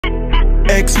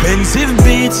Expensive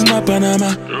beats in my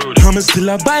Panama. Promise till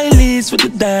I buy leads with the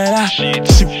data.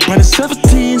 She on a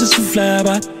 17 just to fly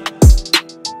back.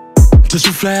 Just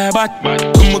to fly back.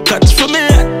 I'm a cut for me,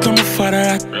 I'm a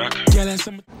father.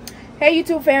 Hey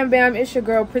YouTube fam bam, it's your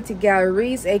girl Pretty Gal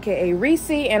Reese, aka Reese,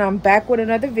 and I'm back with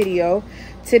another video.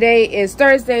 Today is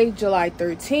Thursday, July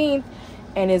 13th,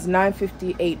 and it's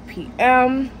 9:58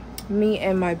 p.m. Me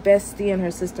and my bestie and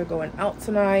her sister going out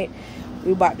tonight.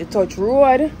 We about to touch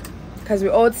road because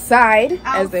we're outside.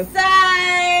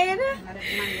 Outside.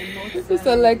 This is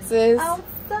Alexis.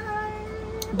 Outside.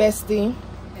 Bestie.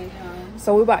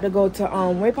 So we're about to go to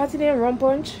where party name? Rum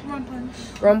Punch?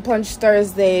 Rum Punch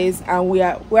Thursdays, and we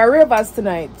are Rivers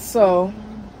tonight, so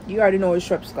you already know where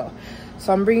Shreps go.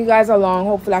 So I'm bringing you guys along.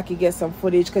 Hopefully I can get some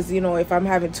footage, because you know, if I'm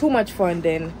having too much fun,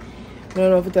 then I don't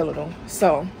know if to tell you.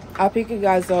 So I'll pick you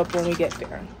guys up when we get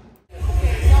there.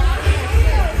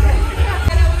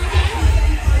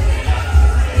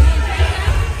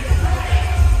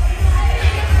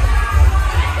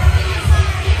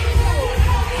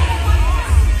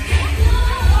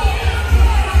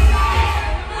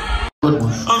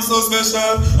 I'm so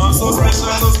special, I'm so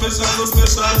special, so special, so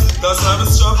special. That's why I'm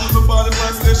struggling to fall in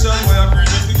my station. Where I'm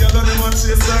bringing together the one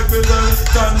chase like better.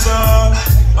 Tanja,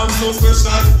 I'm so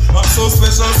special, I'm so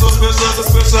special, so special, so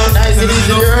special. Nice and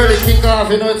easy, the early kickoff.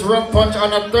 You know it's Rum Punch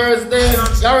on a Thursday.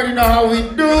 You already know how we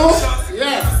do.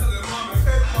 Yes.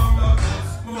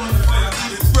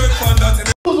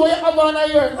 Who's way up on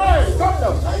here? Hey, come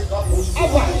down.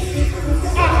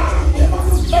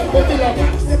 A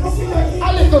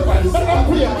little bit, let them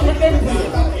play, let them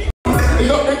play. You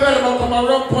don't be better about come and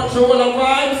Rum Punch all the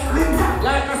vibes.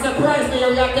 Like a surprise there,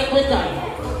 we are take with time.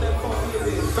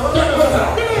 Take with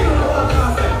time.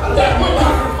 Take with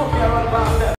time.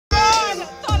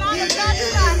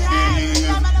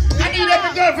 I need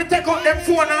every girl to take out them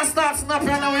phone and start snapping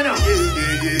now, you know.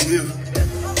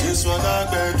 This one I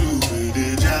better do with the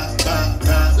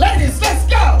job. Ladies, let's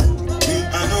go.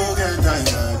 I know get time,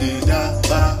 da.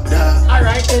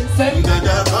 Alright, then send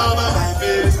Dada cover my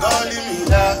face, calling me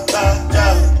da.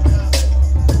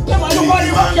 Yeah, man, nobody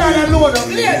walk here and load up.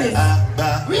 Ladies,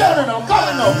 we don't know, come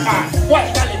on now. What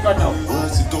is that liquor now?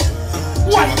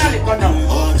 What is that liquor now?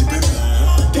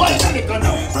 What is that liquor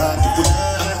now?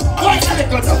 What is that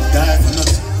liquor now?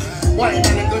 What is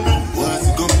that liquor now?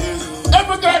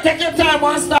 Every girl take your time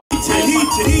and stop. Watch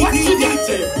it,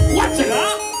 watch it,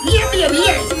 huh? Yeah, baby,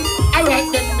 yes. Alright,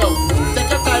 then no. Take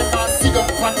your time and sit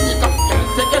up and pick up.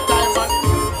 Take your time and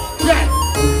yeah.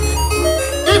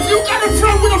 If you got a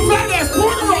friend with a fat ass, pull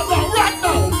it right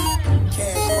now.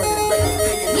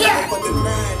 Yeah.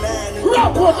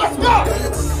 Rock, let's go.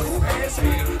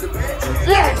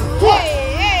 Yeah. Hey.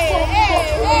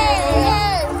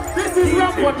 This is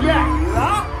Rockwood, yeah.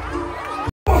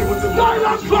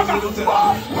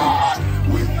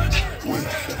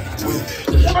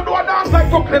 Wanna do a dance like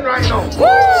Brooklyn right now?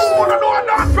 Wanna do a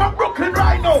dance from Brooklyn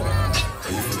right now?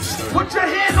 Put your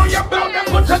hand on your belt and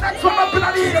put your next one up in the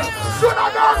air. Do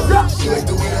not dance. She like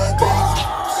the way I dance.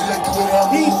 She like the way I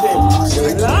move. She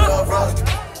like the way I rock.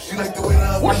 She like the way I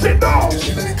move. What's it now?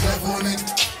 She let it clap on it.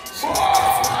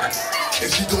 If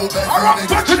she do it back on it.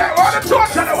 Touch it. Wanna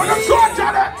touch it. Wanna touch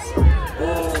it.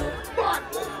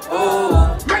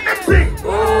 Make them sing.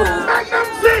 Make them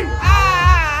sing.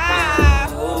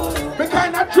 The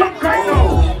kind of drunk right now.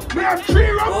 We have 3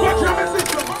 Rum Punch on the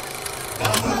system.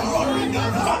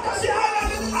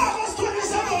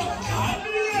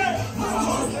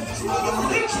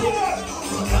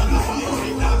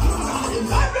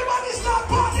 Everybody stop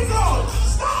party now!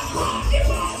 Stop party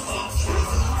now!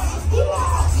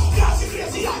 Watch the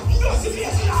crazy life! Watch the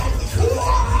crazy life!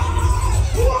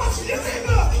 Watch the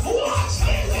river! Watch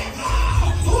the river!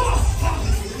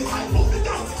 I put it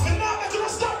down! We're not going to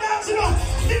stop dancing now!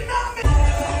 We're not going to...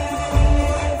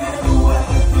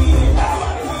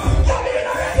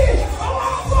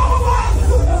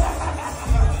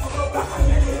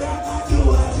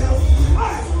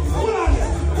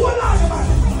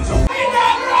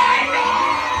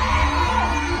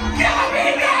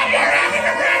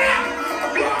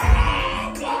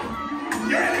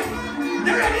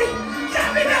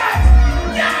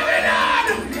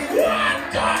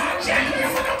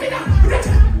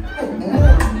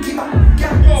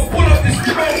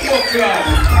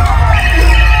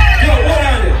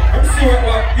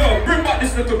 Bring back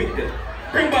this little bit there.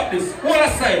 Bring back this. All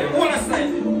aside.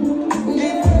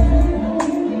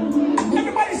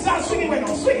 Everybody start swinging right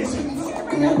now. Swing.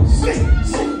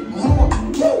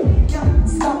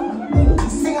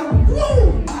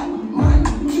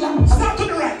 Start to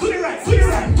the right.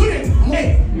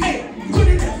 Hey, to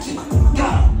the left.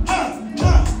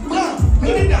 Do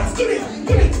the dance.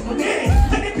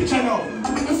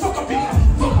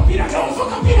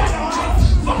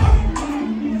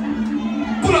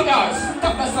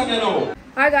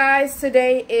 Hi guys,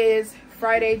 today is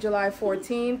Friday, July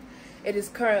 14th. It is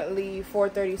currently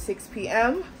 4:36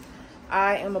 p.m.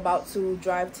 I am about to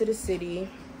drive to the city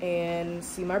and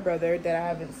see my brother that I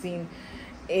haven't seen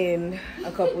in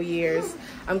a couple years.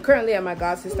 I'm currently at my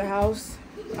god sister house.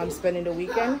 I'm spending the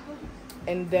weekend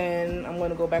and then I'm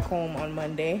gonna go back home on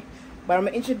Monday. But I'm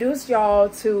gonna introduce y'all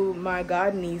to my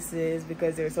god nieces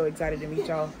because they're so excited to meet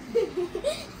y'all.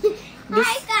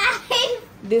 Hi guys.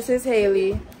 This is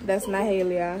Haley. That's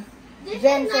Nahalia.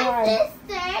 Jen, say hi.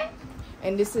 Sister.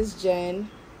 And this is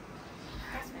Jen.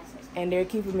 That's my sister. And they're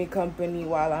keeping me company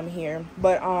while I'm here.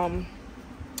 But I'm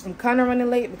kind of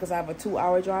running late because I have a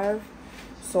 2-hour drive.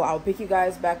 So I'll pick you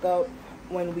guys back up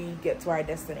when we get to our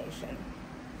destination.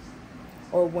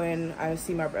 Or when I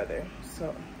see my brother.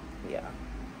 So, yeah.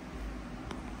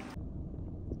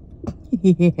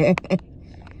 Yeah.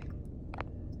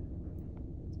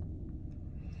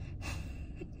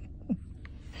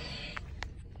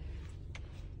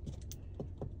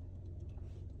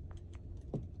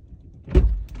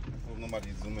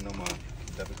 Nobody's zooming on my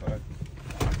debit card.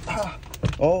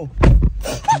 Oh.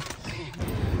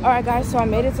 All right, guys. So I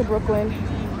made it to Brooklyn,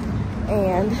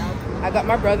 and I got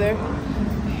my brother.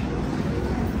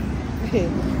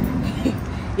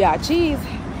 Yeah, cheese.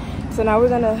 So now we're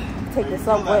gonna take the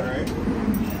subway.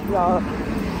 Y'all,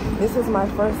 this is my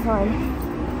first time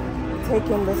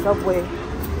taking the subway,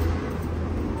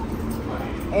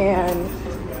 and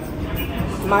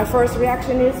my first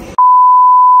reaction is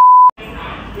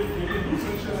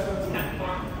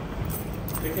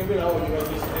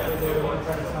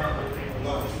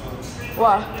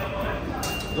what?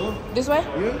 This way?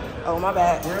 Yeah. Oh, my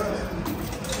bad.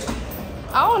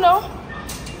 I don't know.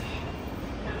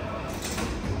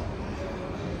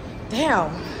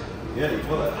 Damn. Yeah, you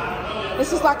pull it.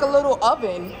 This is like a little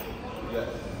oven. Yeah.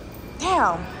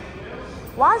 Damn.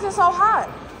 Why is it so hot?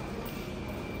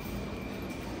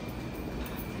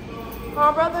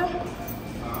 Huh, brother?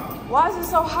 Why is it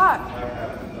so hot?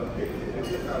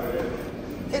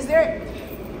 Is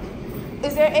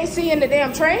there AC in the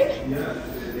damn train? Yeah.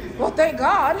 Well, thank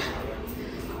God.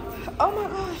 Oh my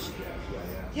gosh.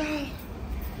 Y'all.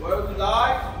 Where are we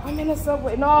live? I'm in the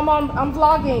subway. No, I'm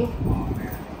vlogging.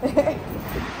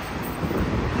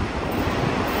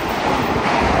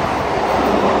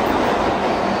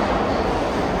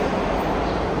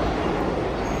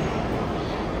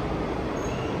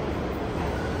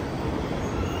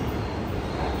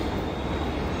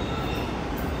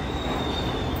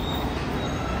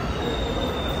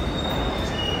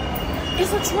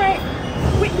 It's a train.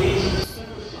 Wait.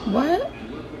 What?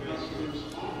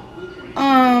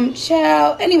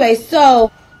 Child. Anyway,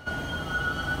 so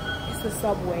It's the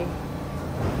subway.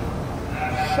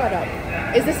 Shut up.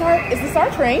 Is this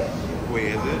our train? Wait,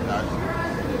 is it?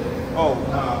 Oh,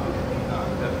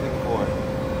 definitely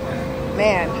 4.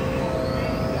 Man.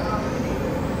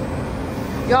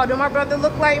 Y'all, do my brother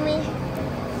look like me?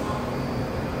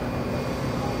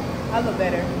 I look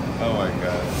better. Oh my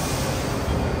God.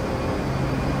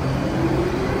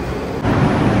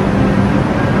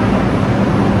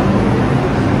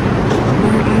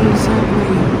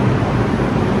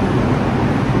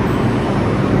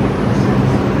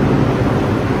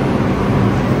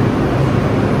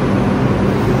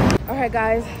 Alright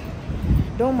guys,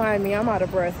 don't mind me, I'm out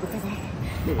of breath because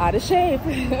I'm out of shape.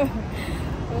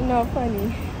 No,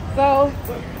 funny. So,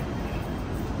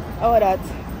 oh, that's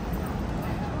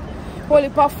holy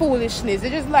puff foolishness.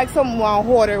 It's just like someone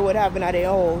hoarder would have in their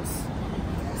house.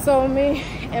 So me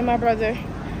and my brother,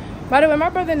 by the way, my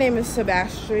brother's name is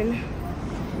Sebastian.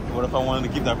 What if I wanted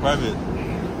to keep that private?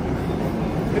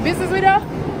 The business with her?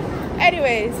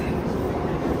 Anyways,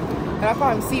 and I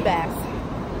call him Seabass.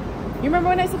 You remember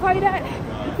when I used to call you that?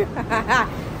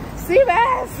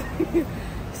 Seabass!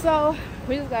 So,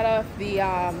 we just got off the,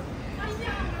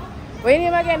 waiting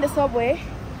again the subway.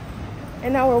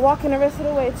 And now we're walking the rest of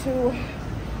the way to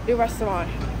the restaurant.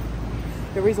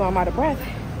 The reason why I'm out of breath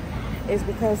is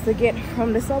because to get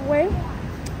from the subway,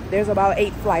 there's about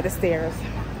 8 flights of stairs.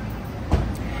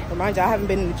 Remind you, I haven't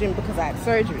been in the gym because I had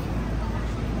surgery.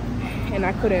 And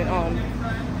I couldn't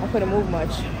move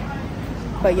much.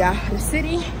 But yeah, the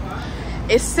city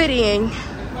is citying.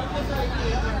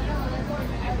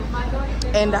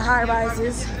 And the high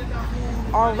rises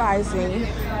are rising.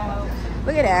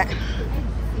 Look at that.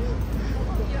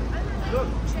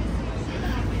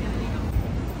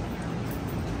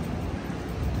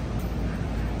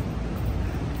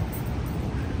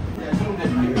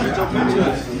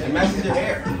 It matches your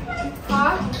hair.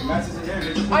 Huh? It matches your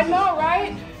hair. I know,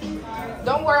 right?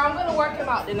 Don't worry, I'm gonna work him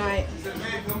out tonight. He said,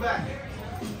 babe, come back.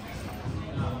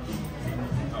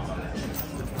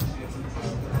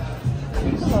 So.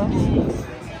 Oh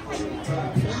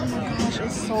my gosh,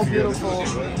 it's so beautiful.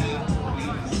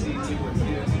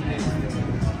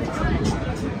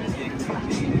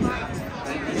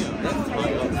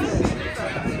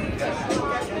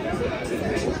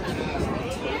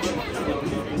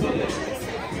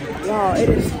 Y'all, it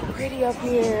is pretty up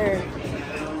here.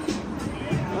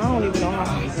 I don't even know how.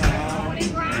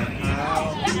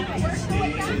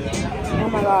 Oh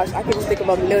my gosh, I can just think of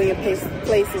a million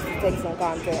places to take some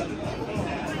content.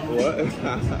 What?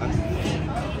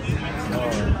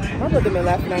 My brother been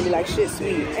laughing at me like shit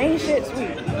sweet. Ain't shit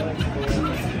sweet.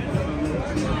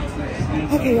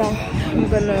 Okay, y'all. I'm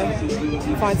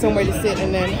gonna find somewhere to sit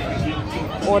and then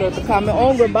order the car. I'm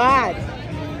hungry bad.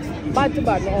 Bad to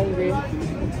bad, I'm hungry.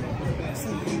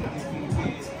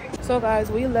 So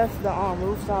guys, we left the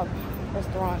rooftop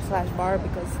restaurant / bar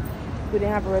because we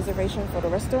didn't have a reservation for the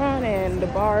restaurant, and the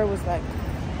bar was like,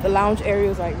 the lounge area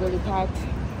was like really packed.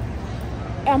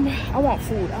 I want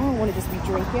food. I don't want to just be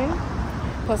drinking.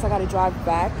 Plus I gotta drive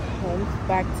back home,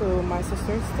 back to my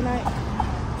sister's tonight.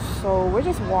 So we're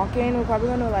just walking. We're probably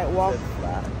gonna like walk.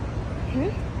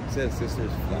 You said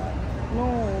sister's flat.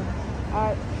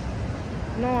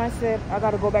 No, I said I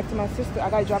gotta go back to my sister. I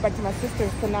gotta drive back to my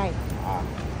sister's tonight.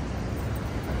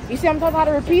 You see, I'm talking how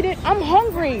to repeat it. I'm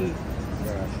hungry.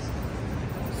 Yeah.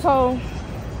 So.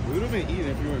 We would have been eating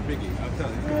if you weren't picky. I'm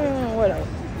telling you. Whatever.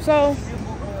 So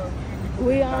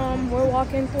we're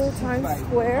walking through Times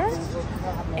Square,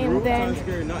 and then Times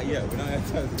Square, not yet. We're not at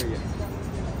Times Square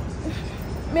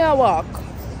yet. I walk.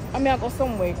 I go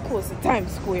somewhere close to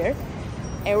Times Square,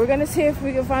 and we're gonna see if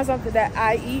we can find something that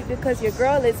I eat because your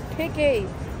girl is picky,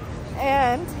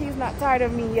 and he's not tired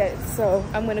of me yet. So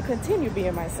I'm gonna continue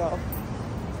being myself.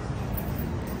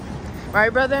 Right,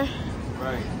 brother?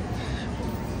 Right.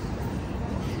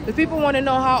 The people want to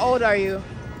know, how old are you?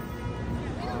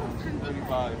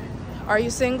 35. Are you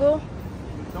single?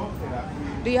 Don't say that.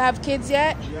 Do you have kids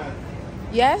yet? Yes.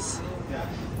 Yes? Yes.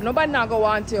 Nobody not go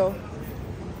want to.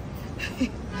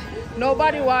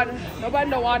 Nobody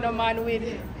don't want no man with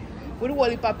whole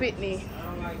heap of pitney.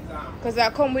 Cause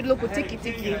I come with little ticky.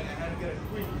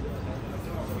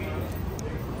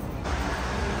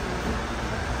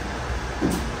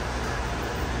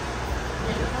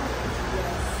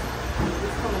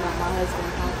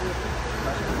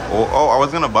 Oh, I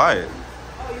was gonna buy it.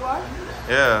 Oh, you are?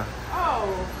 Yeah.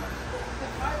 Oh,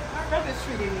 my brother's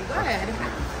treating me. Go ahead.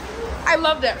 I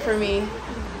love that for me.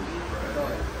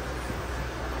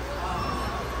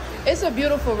 It's a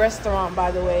beautiful restaurant,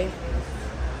 by the way.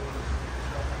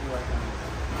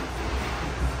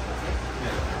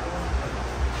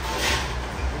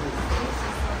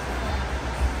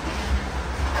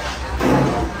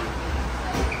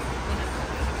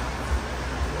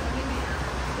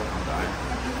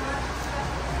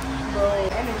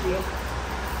 Energy.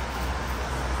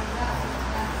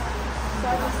 So I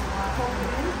just hold it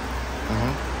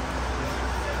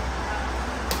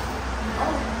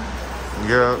in.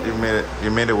 Girl, you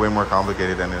made it way more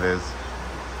complicated than it is.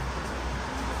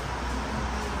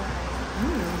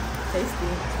 Tasty.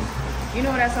 You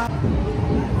know what that song?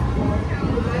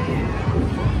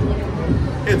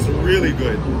 It's really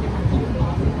good.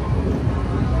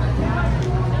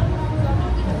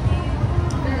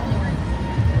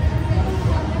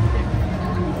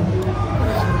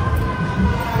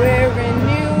 We're in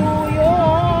New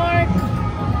York.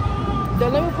 Then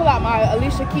let me pull out my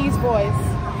Alicia Keys voice.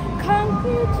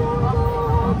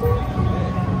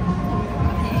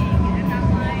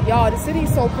 Y'all, the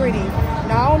city's so pretty.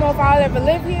 Now, I don't know if I'll ever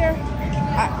live here.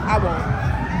 I won't.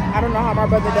 I don't know how my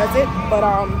brother does it, but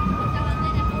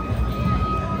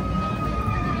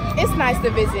it's nice to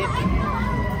visit.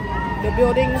 The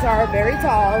buildings are very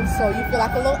tall, so you feel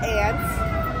like a little ant.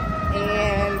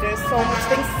 And there's so much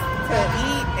things to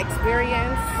eat,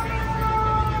 experience.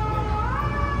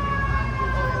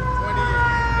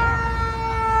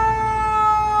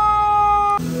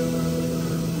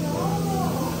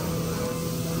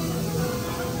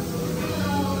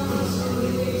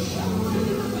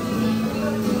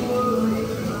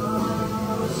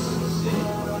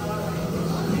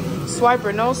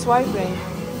 Swiper, no swiping.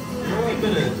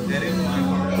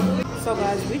 So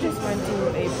guys, we just went to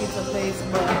a pizza place,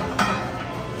 but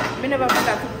I never put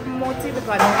that to promote it because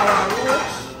I want to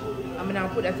roach. I'm gonna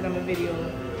put that in my video.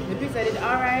 The pizza did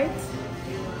alright,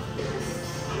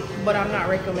 but I'm not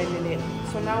recommending it.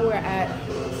 So now we're at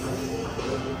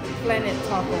Planet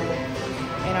Taco,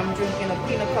 and I'm drinking a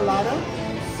pina colada.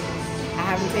 I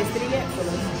haven't tasted it yet, so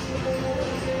let's see.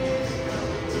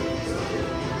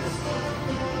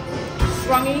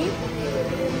 Strongy.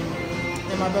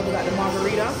 And my brother got the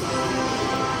margarita.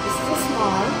 This is a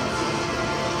small.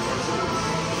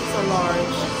 extra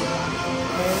large.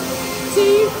 Okay.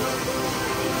 Tea.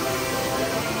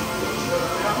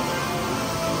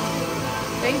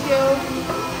 Thank you.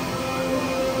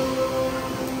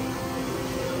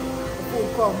 Food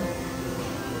come.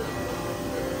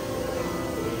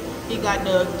 He got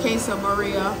the queso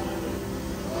Maria.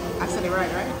 I said it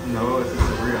right? No, it's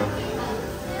just Maria.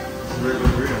 Regular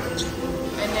Maria.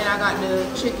 And then I got the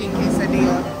chicken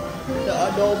quesadilla, the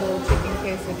adobo chicken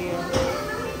quesadilla.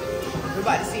 We're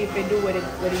about to see if they do what it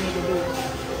need to do.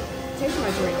 Taste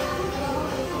my drink.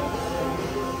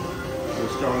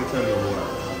 It's strong tender or what?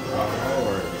 Alcohol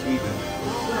or sweetness?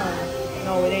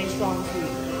 No, it ain't strong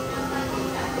sweet.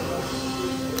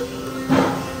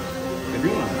 If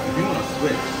you want to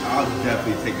switch, I'll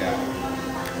definitely take that.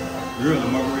 Really, the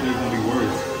margarita is gonna be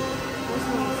worse.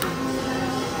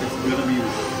 It's gonna be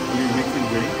you're mixing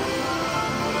drink.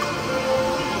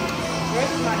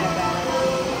 It's not that bad.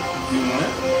 You want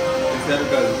it? Instead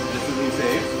because this is what you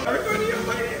say.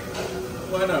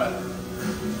 Why not?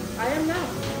 I am now.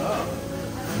 Oh.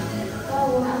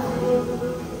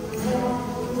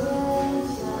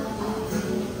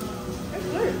 It's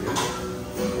good.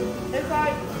 It's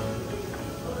like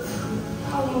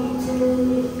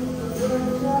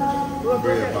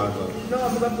Very positive. no,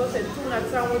 I'm going to say tuna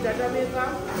sandwich at Jamaica,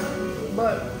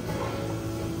 but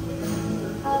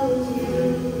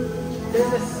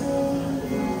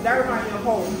that reminds me of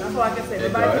home. That's all I can say. It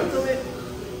If I do does? to it,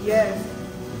 yes.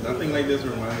 Nothing like this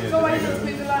reminds me of So why you Jamaica. just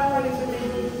speak a lot of honey to me?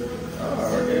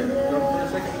 Oh, okay. Go for your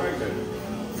second bite then.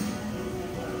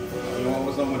 You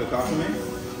want some with a consomme?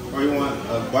 Or you want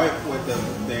a bite with the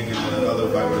thing and another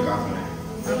bite with a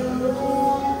consomme?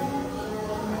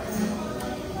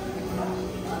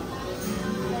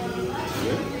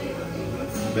 Good.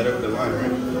 Better with the lime,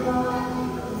 right?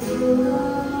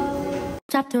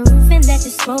 Drop the roof and let the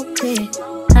smoke clear.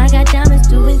 I got diamonds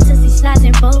doing sissy slides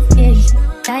in both ears.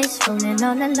 Dice rolling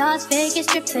on the Las Vegas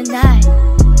strip tonight.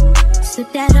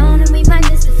 Slip that on and we might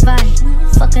miss the fight.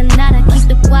 Fuck a night, I keep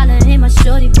the wallet in my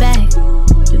shorty bag.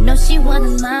 You know she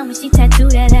wanna mine when she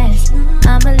tattooed that ass.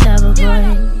 I'm a lover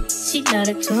boy, she love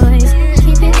the toys.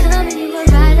 Keep it coming, you a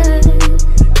rider.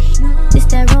 This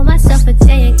that roll myself a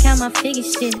day and count my figure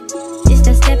shit. This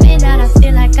that stepping out, I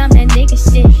feel like I'm that nigga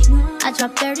shit. I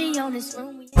dropped 30 on this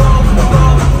room.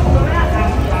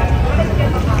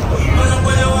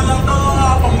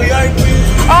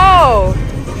 Oh,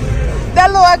 that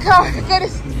little car.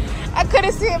 I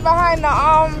couldn't see it behind the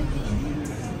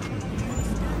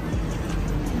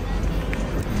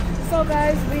So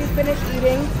guys, we finished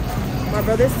eating. My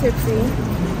brother's tipsy,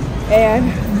 and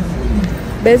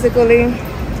basically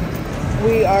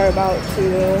we are about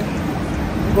to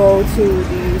go to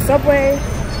the subway,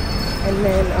 and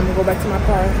then I'm gonna go back to my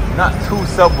car. Not to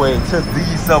Subway, to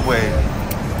the Subway.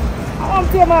 I'm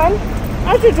here, man.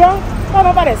 Aren't you drunk? How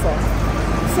about that, sir?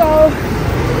 So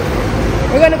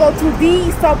we're gonna go to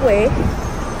the subway,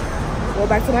 go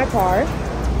back to my car.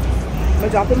 I'm gonna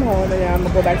drop him home, and then I'm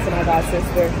gonna go back to my god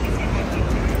sister.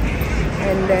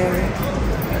 And then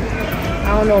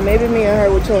I don't know, maybe me and her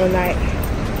will chill tonight.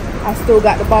 I still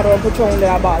got the bottle of Patron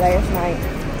that I bought last night.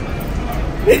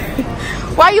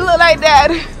 Why you look like that?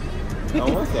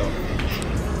 Oh, what's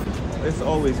up? It's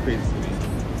always crazy to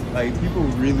me. Like, people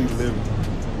really live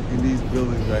in these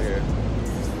buildings right here.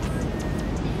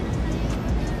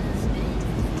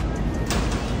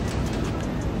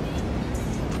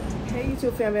 Hey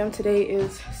YouTube fam, today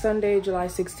is Sunday, July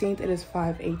 16th. It is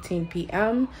 5:18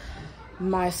 p.m.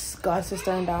 My god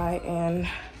sister and I and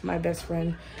my best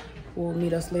friend will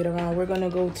meet us later on. We're gonna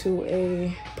go to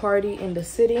a party in the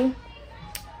city.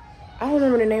 I don't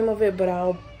remember the name of it, but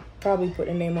I'll probably put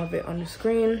the name of it on the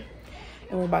screen.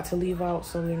 And we're about to leave out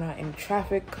so we're not in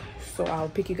traffic. So I'll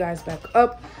pick you guys back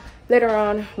up later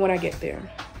on when I get there.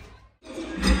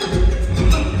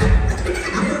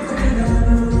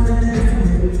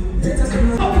 Biggest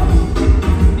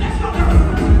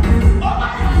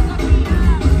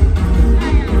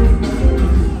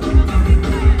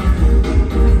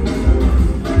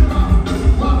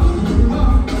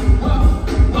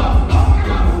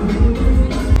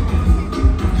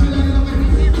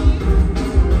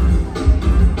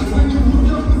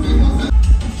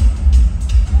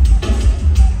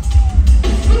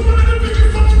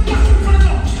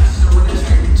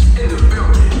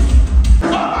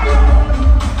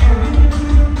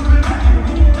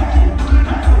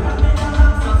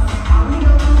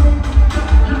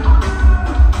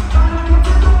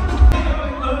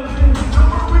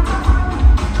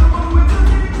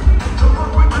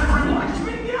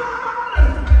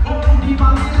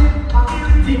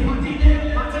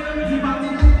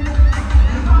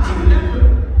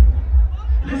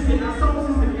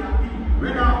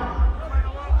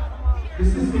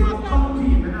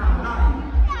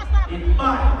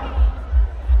Like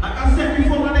I said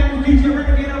before, my name is DJ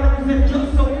Renegade. I represent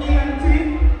Just So ENT.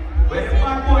 Where the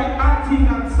bad boy acting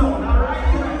and sound. Alright,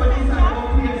 tonight for this time, I'm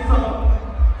going to play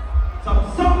some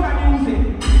soca music.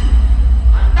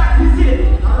 And that is it.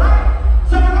 Alright?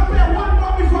 So I'm going to play one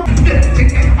more before.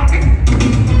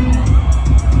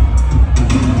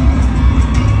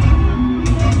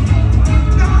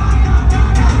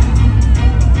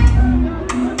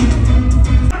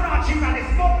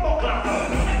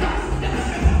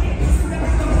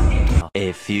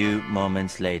 A few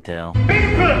moments later. People!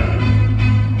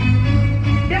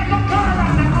 There's a call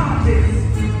on the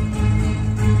artist.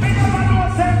 We never know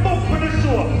what's that book for the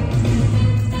show.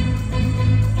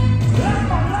 Last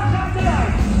man, last time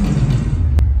tonight.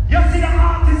 You see the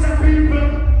artists and people?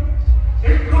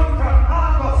 It come from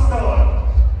Augustine.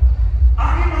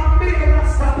 And him and me a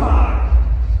Rastafari.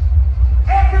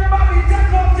 Everybody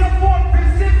take out your phone for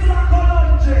 6 like a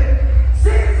lunge.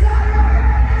 6 like a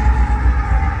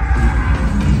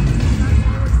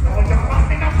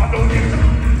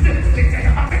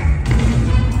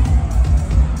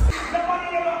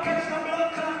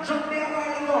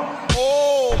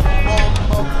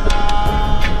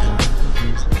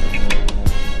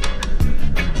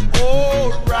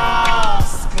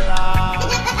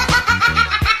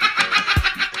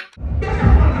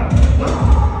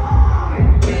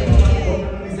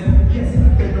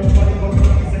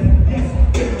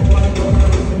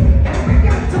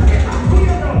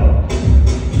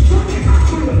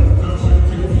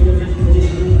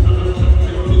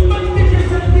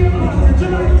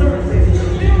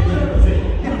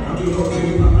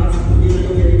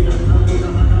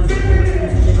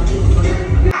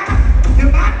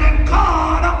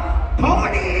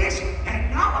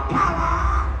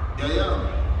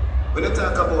When you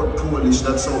talk about Polish,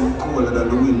 that sounds colder than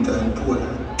the winter in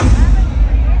Poland.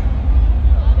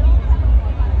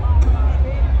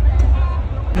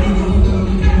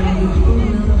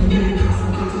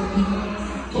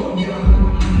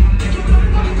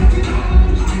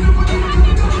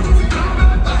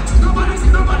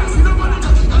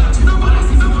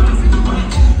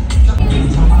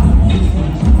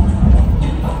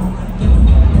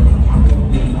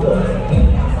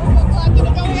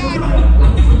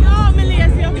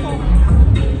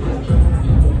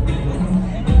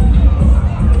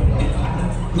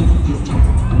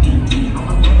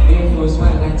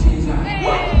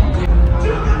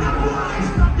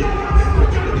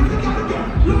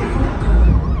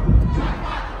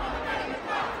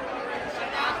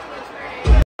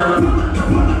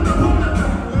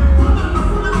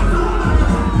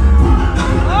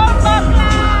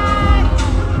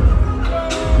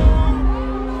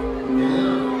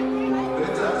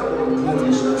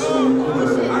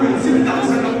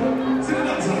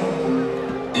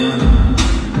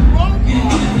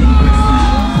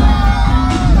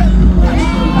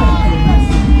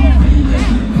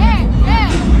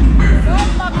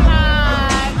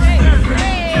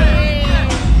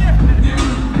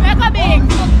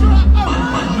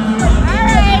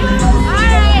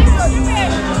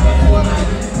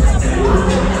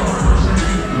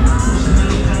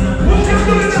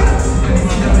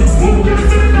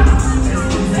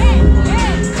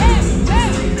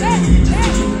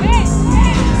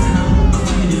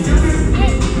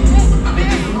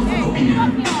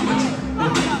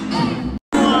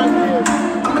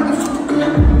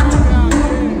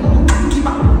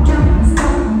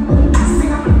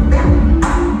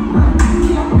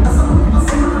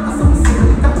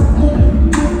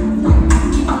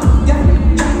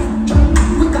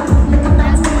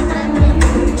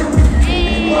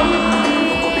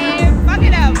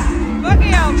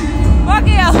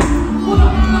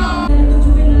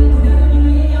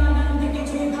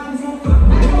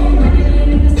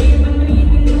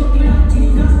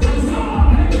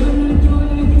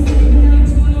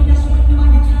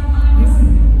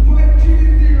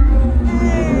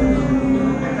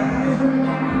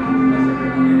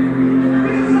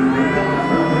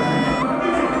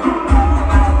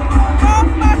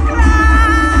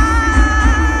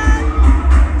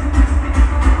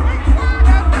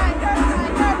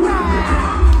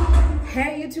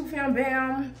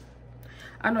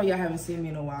 I know y'all haven't seen me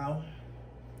in a while.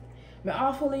 But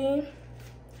awfully,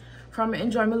 from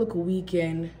enjoy my little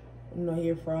weekend, you know,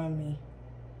 hear from me.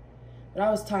 But I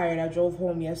was tired. I drove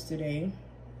home yesterday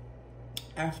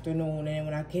afternoon, and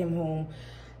when I came home,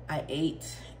 I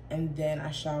ate, and then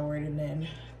I showered, and then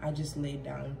I just laid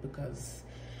down because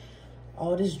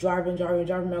all this driving, me I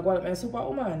got like my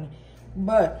superwoman.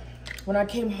 But when I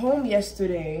came home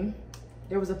yesterday,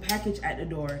 there was a package at the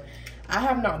door. I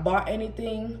have not bought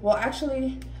anything. Well,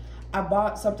 actually, I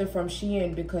bought something from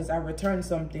Shein because I returned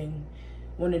something.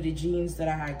 One of the jeans that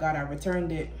I had got, I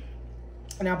returned it.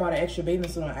 And I bought an extra bathing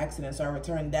suit on accident, so I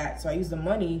returned that. So I used the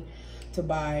money to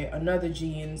buy another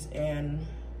jeans and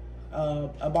a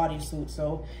bodysuit.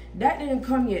 So that didn't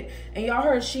come yet. And y'all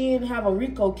heard Shein have a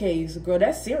RICO case. Girl,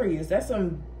 that's serious. That's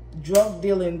some drug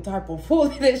dealing type of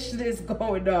foolishness shit is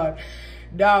going on.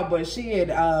 Nah, but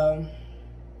Shein,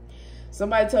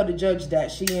 somebody tell the judge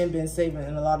that she ain't been saving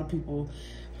in a lot of people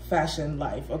fashion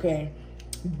life, okay?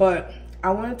 But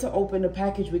I wanted to open the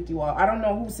package with you all. I don't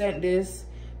know who sent this,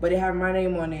 but it had my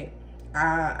name on it.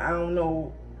 I don't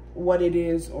know what it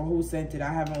is or who sent it.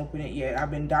 I haven't opened it yet.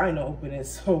 I've been dying to open it,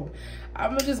 so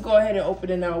I'm gonna just go ahead and open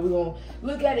it now. We're gonna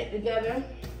look at it together.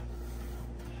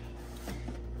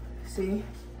 See?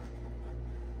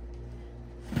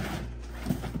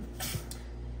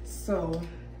 So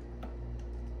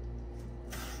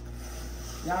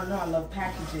y'all know I love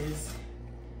packages.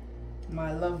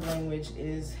 My love language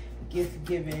is gift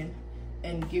giving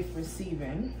and gift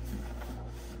receiving.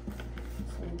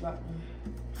 So we got,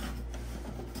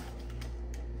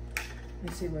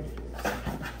 let's see what it is.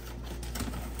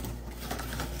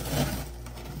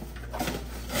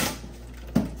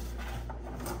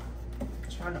 I'm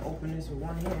trying to open this with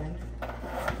one hand.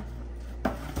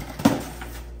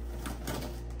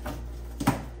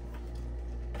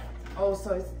 Oh,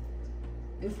 so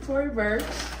it's Tory Burch,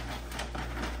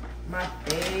 my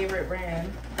favorite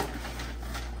brand.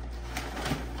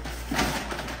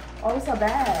 Oh, it's a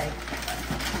bag.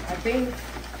 I think.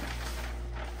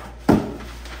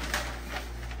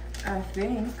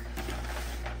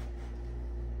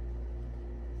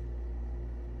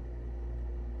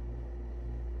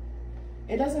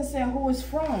 It doesn't say who it's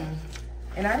from,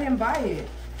 and I didn't buy it.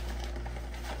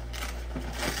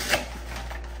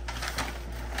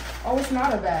 Oh, it's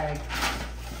not a bag.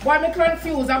 Why am I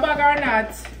confused? A bag or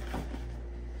not?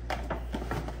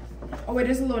 Oh wait,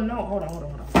 there's a little note. Hold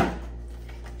on.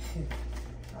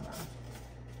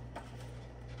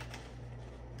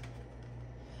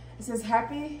 It says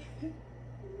happy.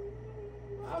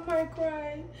 I might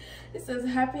cry. It says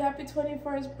happy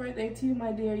 21st birthday to you,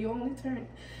 my dear. You only turned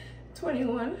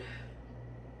 21.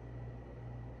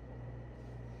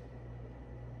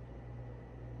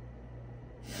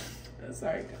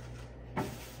 Sorry.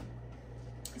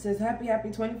 It says happy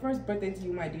 21st birthday to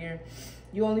you, my dear.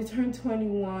 You only turned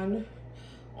 21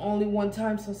 only one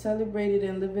time, so celebrate it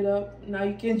and live it up. Now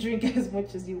you can drink as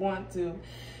much as you want to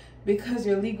because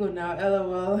you're legal now.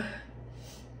 LOL.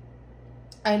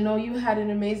 I know you had an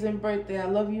amazing birthday. I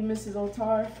love you, Mrs.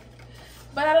 Otar.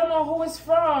 But I don't know who it's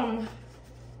from.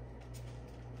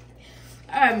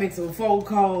 I make some phone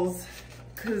calls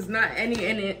because not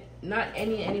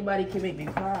anybody can make me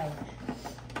cry.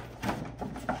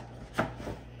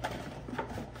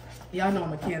 Y'all know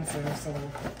I'm a Cancer, so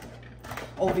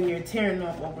over here tearing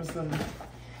up over some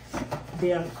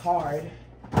damn card.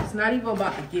 It's not even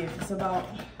about the gift. It's about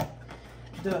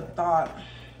the thought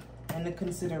and the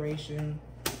consideration.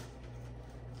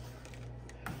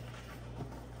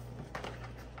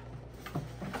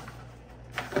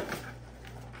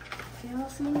 Can y'all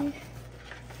see me?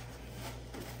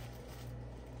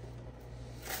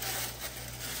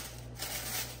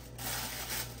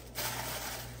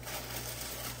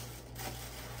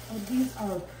 Oh, these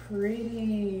are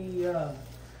pretty.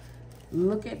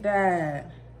 Look at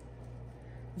that.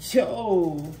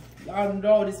 Yo, y'all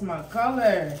know this is my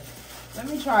color. Let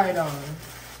me try it on.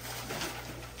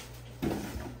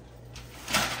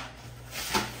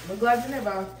 But glad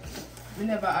we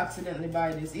never accidentally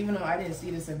buy this, even though I didn't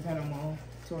see this in Panama,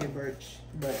 Tory Burch,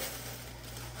 but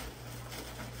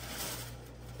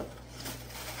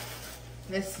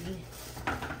let's see.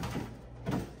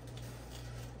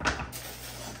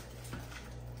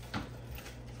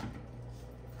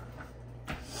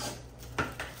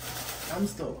 I'm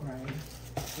still crying.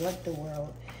 What the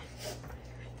world?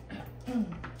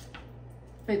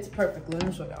 Fits perfectly. Let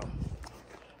me show y'all.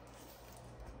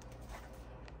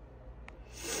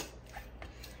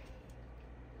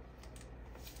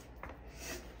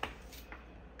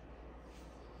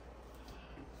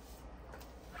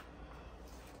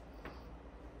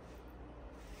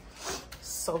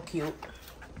 So cute.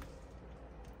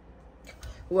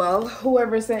 Well,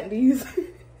 whoever sent these,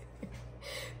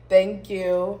 thank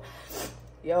you.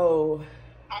 Yo.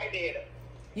 I did.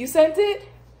 You sent it?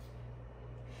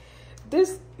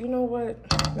 This, you know what?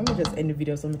 Let me just end the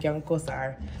video so we can go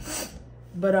sorry.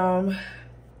 But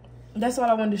that's all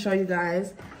I wanted to show you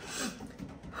guys.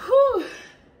 Whew.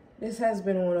 This has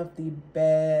been one of the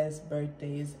best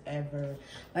birthdays ever.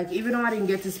 Like, even though I didn't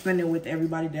get to spend it with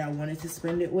everybody that I wanted to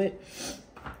spend it with,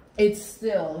 it's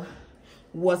still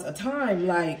was a time.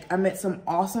 Like, I met some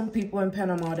awesome people in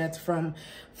Panama that's from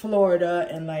Florida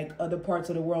and like other parts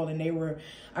of the world, and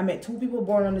I met 2 people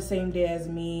born on the same day as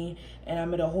me, and I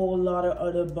met a whole lot of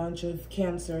other bunch of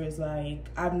cancers. Like,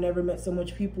 I've never met so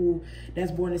much people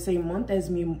that's born the same month as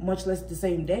me, much less the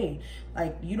same day.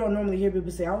 Like, you don't normally hear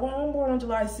people say, oh, I'm born on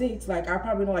July 6th. Like, I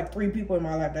probably know like 3 people in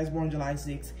my life that's born July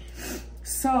 6th.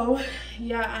 So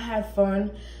yeah, I had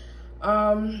fun.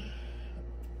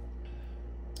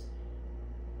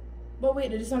 But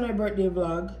wait, this is on my birthday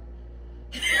vlog.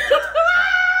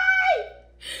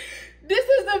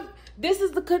 This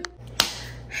is the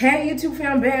Hey YouTube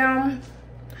fam bam.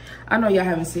 I know y'all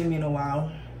haven't seen me in a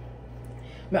while.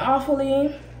 But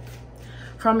awfully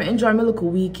from enjoy my little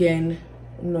weekend,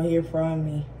 you know, hear from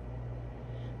me.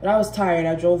 But I was tired.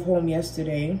 I drove home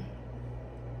yesterday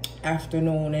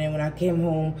afternoon, and when I came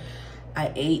home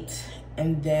I ate,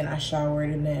 and then I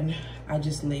showered, and then I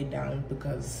just laid down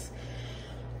because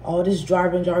all this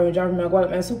driving my God,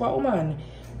 man, superwoman.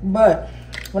 But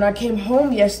when I came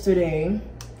home yesterday,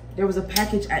 there was a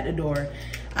package at the door.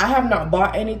 I have not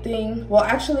bought anything. Well,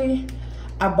 actually,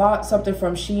 I bought something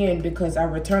from Shein because I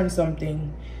returned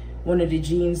something. One of the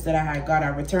jeans that I had got, I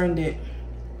returned it.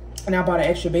 And I bought an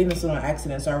extra bathing suit on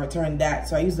accident, so I returned that.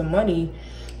 So I used the money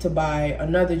to buy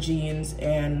another jeans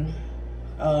and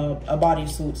a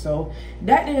bodysuit. So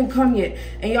that didn't come yet.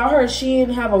 And y'all heard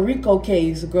Shein have a RICO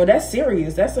case. Girl, that's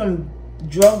serious. That's some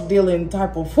drug dealing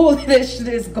type of foolishness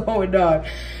that's going on.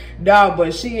 Nah, but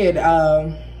Shein,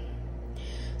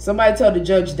 somebody tell the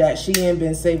judge that Shein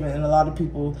been saving a lot of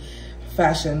people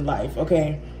fashion life,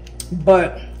 okay?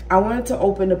 But I wanted to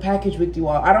open the package with you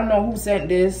all. I don't know who sent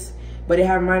this, but it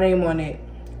had my name on it.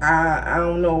 I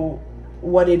don't know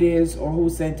what it is or who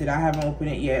sent it. I haven't opened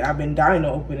it yet. I've been dying to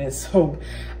open it, so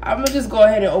I'm gonna just go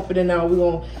ahead and open it now. We're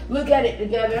gonna look at it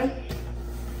together.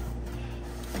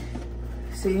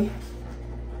 See?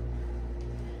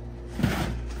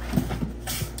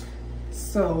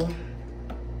 So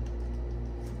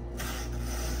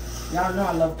y'all know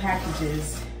I love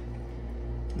packages.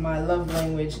 My love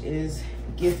language is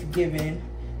gift giving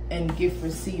and gift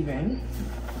receiving.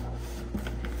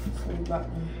 So we got,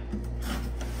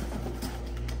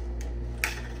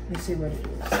 let's see what it is.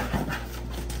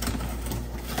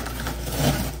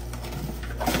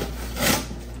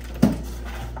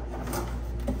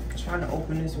 I'm trying to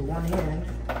open this with one hand.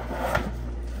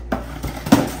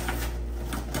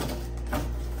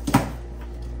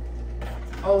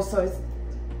 Oh, so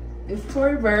it's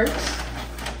Tory Burch,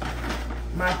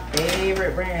 my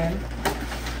favorite brand.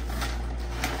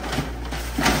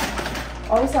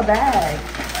 Oh, it's a bag.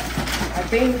 I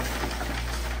think.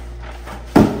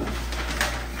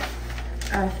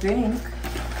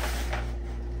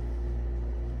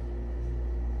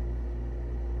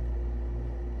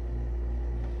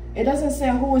 It doesn't say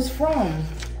who it's from,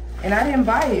 and I didn't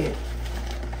buy it.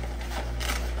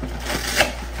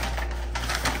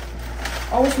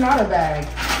 Oh, it's not a bag.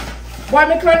 Why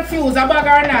am I confused? A bag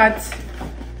or not?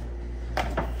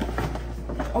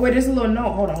 Oh wait, there's a little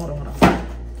note. Hold on.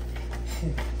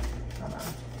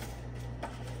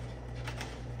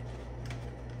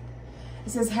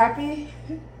 It says happy.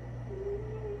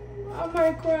 I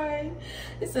might cry.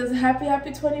 It says happy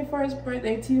 21st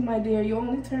birthday to you, my dear. You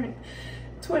only turned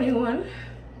 21.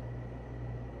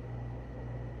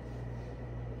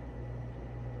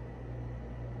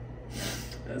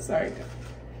 Sorry.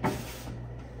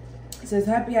 It says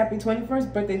happy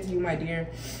 21st birthday to you, my dear.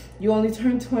 You only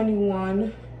turned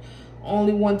 21.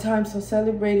 Only one time, so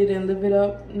celebrate it and live it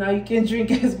up. Now you can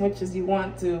drink as much as you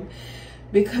want to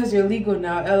because you're legal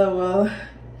now. LOL.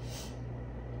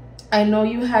 I know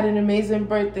you had an amazing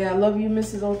birthday. I love you,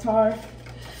 Mrs. Otar.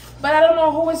 But I don't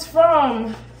know who it's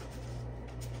from.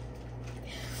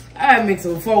 I gotta make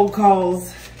some phone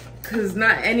calls, cause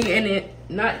not anybody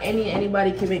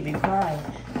can make me cry.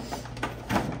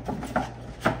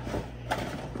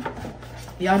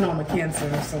 Y'all know I'm a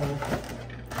Cancer, so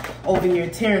over here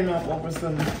tearing up over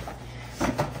some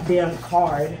damn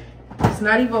card. It's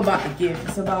not even about the gift.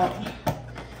 It's about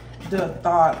the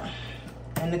thought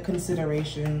and the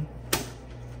consideration.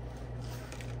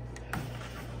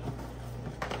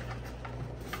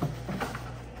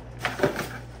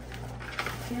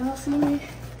 Y'all see me?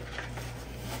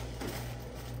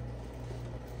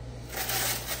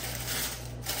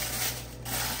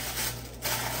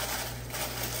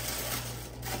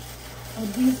 Oh,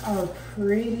 these are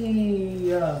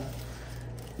pretty.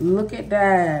 Look at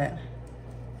that.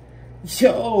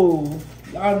 Yo,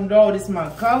 y'all know this is my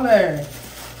color.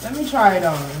 Let me try it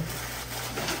on.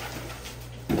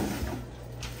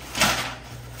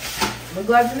 The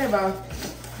gloves in there, bro.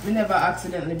 We never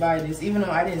accidentally buy this, even though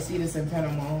I didn't see this in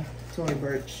Panama, Tory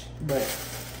Burch, but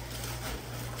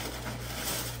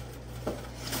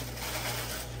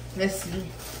let's see.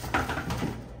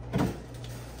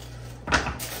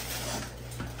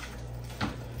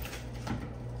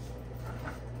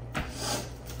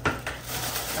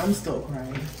 I'm still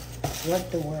crying.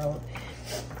 What the world?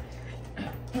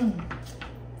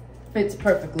 Fits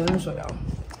perfectly. Let me show y'all.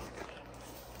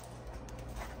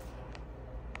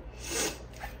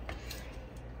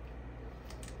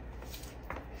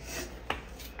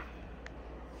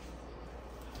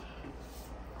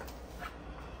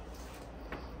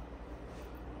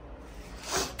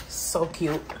 So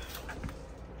cute.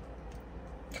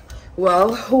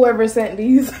 Well, whoever sent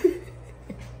these,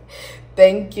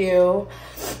 thank you.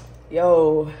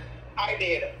 Yo, I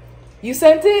did. You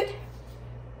sent it?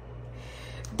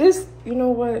 This, you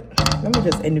know what? Let me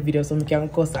just end the video so we can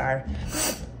go sorry.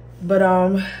 But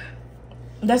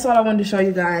that's all I wanted to show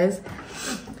you guys.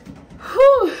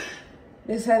 Whew.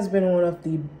 This has been one of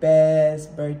the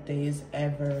best birthdays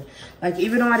ever. Like,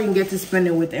 even though I didn't get to spend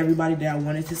it with everybody that I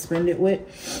wanted to spend it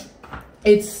with,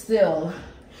 it still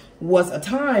was a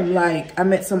time. Like, I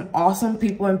met some awesome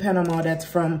people in Panama that's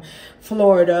from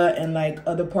Florida and like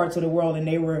other parts of the world, and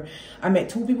I met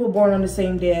 2 people born on the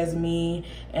same day as me,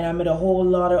 and I met a whole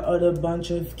lot of other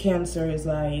bunch of cancers.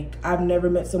 Like, I've never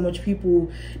met so much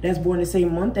people that's born the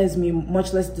same month as me,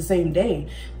 much less the same day.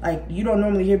 Like, you don't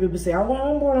normally hear people say, oh,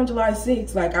 I'm born on July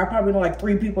 6th. Like, I probably know like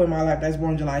 3 people in my life that's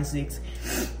born July 6th.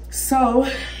 So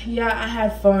yeah, I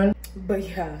had fun. But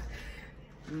yeah,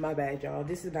 my bad, y'all.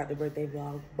 This is not the birthday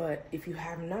vlog, but if you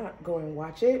have not, go and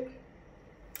watch it.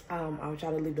 I'll try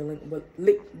to leave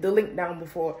the link down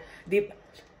before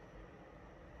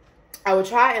I will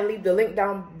try and leave the link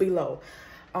down below.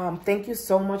 Thank you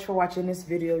so much for watching this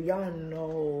video. Y'all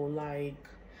know, like,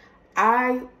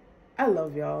 I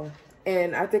love y'all,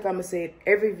 and I think I'm gonna say it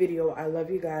every video. I love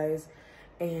you guys,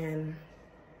 and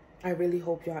I really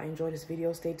hope y'all enjoy this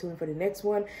video. Stay tuned for the next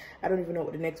one. I don't even know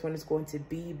what the next one is going to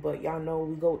be, but y'all know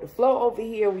we go with the flow over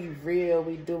here. We real,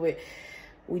 we do it.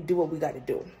 We do what we got to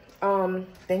do.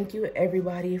 Thank you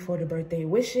everybody for the birthday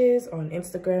wishes on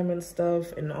Instagram and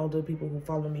stuff, and all the people who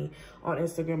follow me on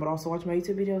Instagram but also watch my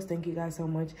YouTube videos. Thank you guys so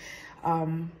much.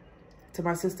 To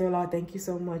my sister-in-law, thank you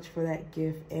so much for that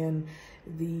gift and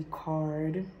the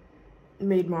card.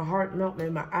 Made my heart melt,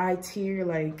 made my eye tear,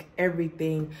 like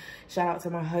everything. Shout out to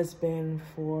my husband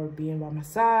for being by my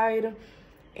side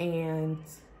and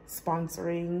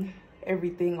sponsoring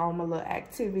everything, all my little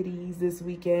activities this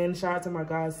weekend. Shout out to my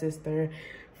god sister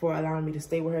for allowing me to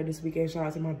stay with her this weekend. Shout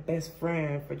out to my best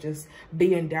friend for just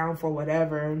being down for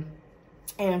whatever,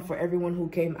 and for everyone who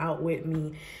came out with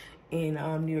me in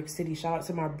New York City. Shout out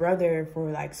to my brother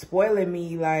for like spoiling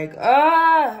me. Like,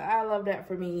 I love that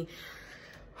for me.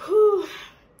 Whew.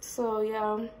 So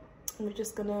yeah, I'm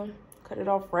just gonna cut it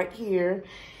off right here,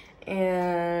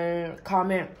 and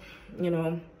comment, you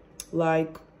know,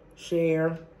 like,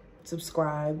 share,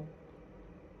 subscribe,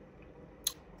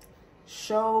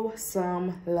 show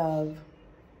some love.